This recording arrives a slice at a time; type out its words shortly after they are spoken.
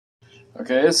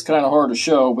Okay, it's kind of hard to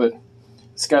show, but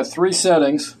it's got 3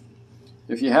 settings.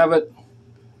 If you have it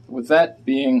with that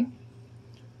being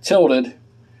tilted,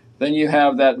 then you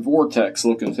have that vortex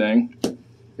looking thing.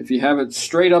 If you have it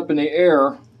straight up in the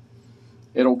air,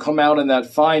 it'll come out in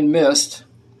that fine mist.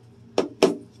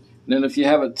 And then if you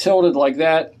have it tilted like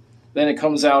that, then it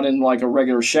comes out in like a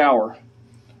regular shower.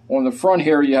 On the front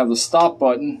here, you have the stop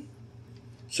button,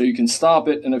 so you can stop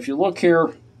it. And if you look here,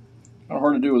 kind of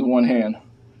hard to do with one hand.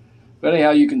 But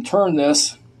anyhow, you can turn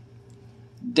this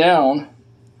down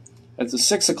at the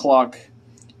 6 o'clock,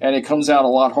 and it comes out a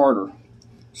lot harder.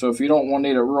 So if you don't want to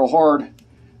need it real hard,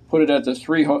 put it at the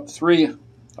 3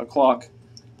 o'clock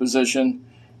position,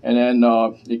 and then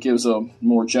it gives a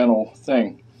more gentle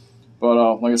thing.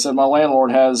 But like I said, my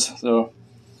landlord has the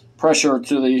pressure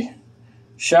to the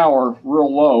shower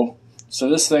real low, so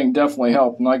this thing definitely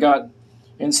helped. And I got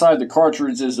inside the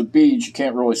cartridge is the beads. You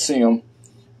can't really see them,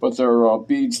 but they're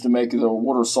beads to make the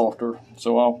water softer.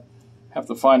 So I'll have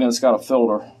to find it. It's got a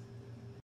filter.